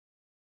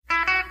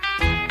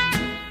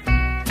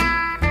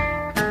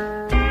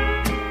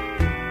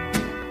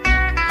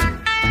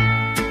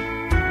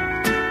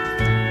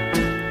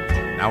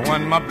Now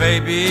when my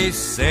baby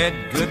said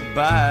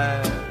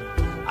goodbye,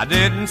 I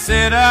didn't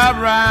sit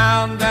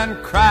around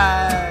and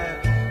cry,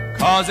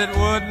 'cause it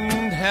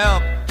wouldn't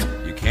help.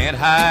 You can't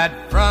hide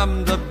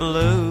from the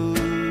blues.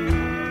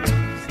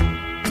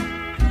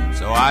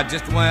 So I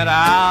just went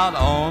out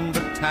on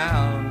the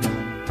town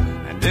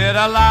and did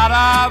a lot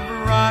of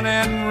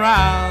running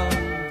round,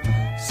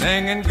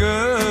 singing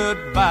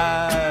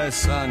goodbye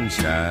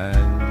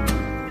sunshine,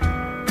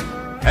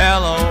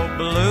 hello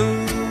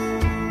blues.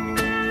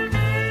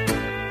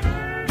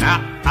 Now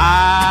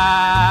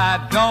I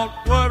don't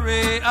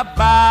worry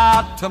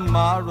about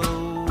tomorrow,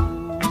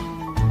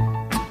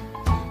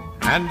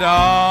 and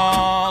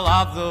all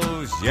of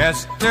those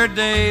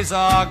yesterdays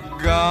are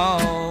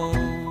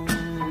gone.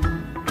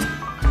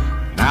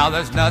 Now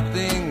there's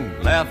nothing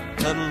left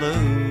to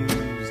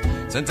lose,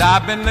 since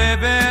I've been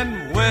living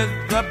with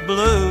the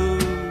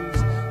blues,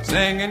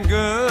 singing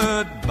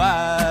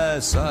goodbye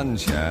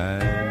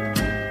sunshine,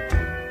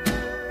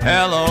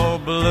 hello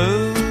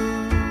blues.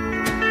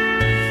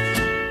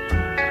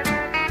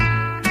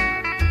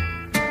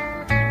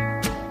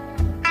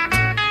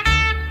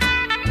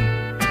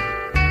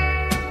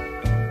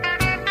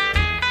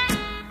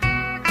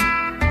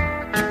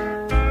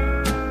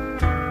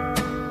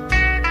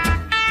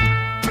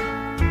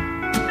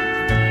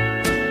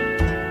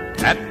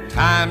 At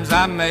times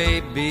I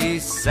may be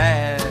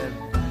sad,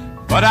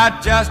 but I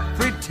just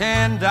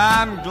pretend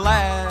I'm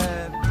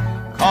glad,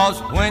 'cause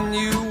when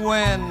you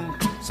win,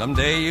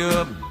 someday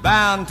you're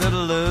bound to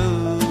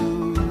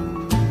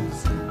lose.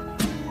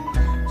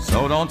 So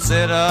don't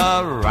sit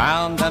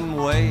around and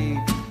wait,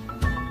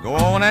 go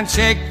on and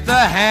shake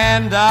the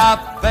hand of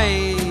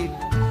fate,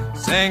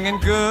 singing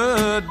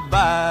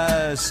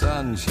goodbye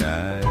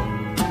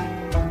sunshine,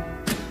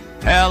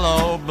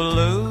 hello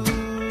blues.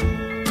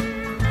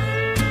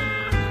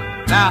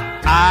 Now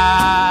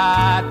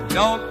I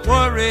don't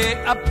worry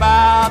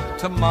about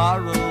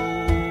tomorrow,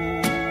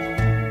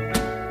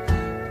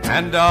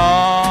 and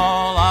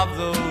all of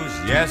those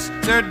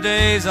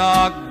yesterdays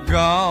are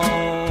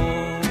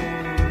gone.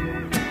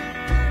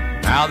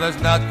 Now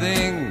there's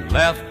nothing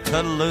left to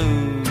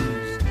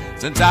lose,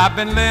 since I've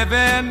been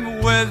living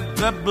with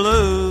the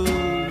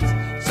blues,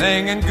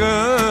 singing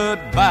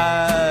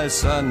goodbye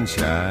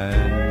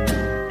sunshine,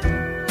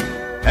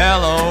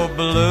 hello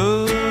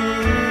blues.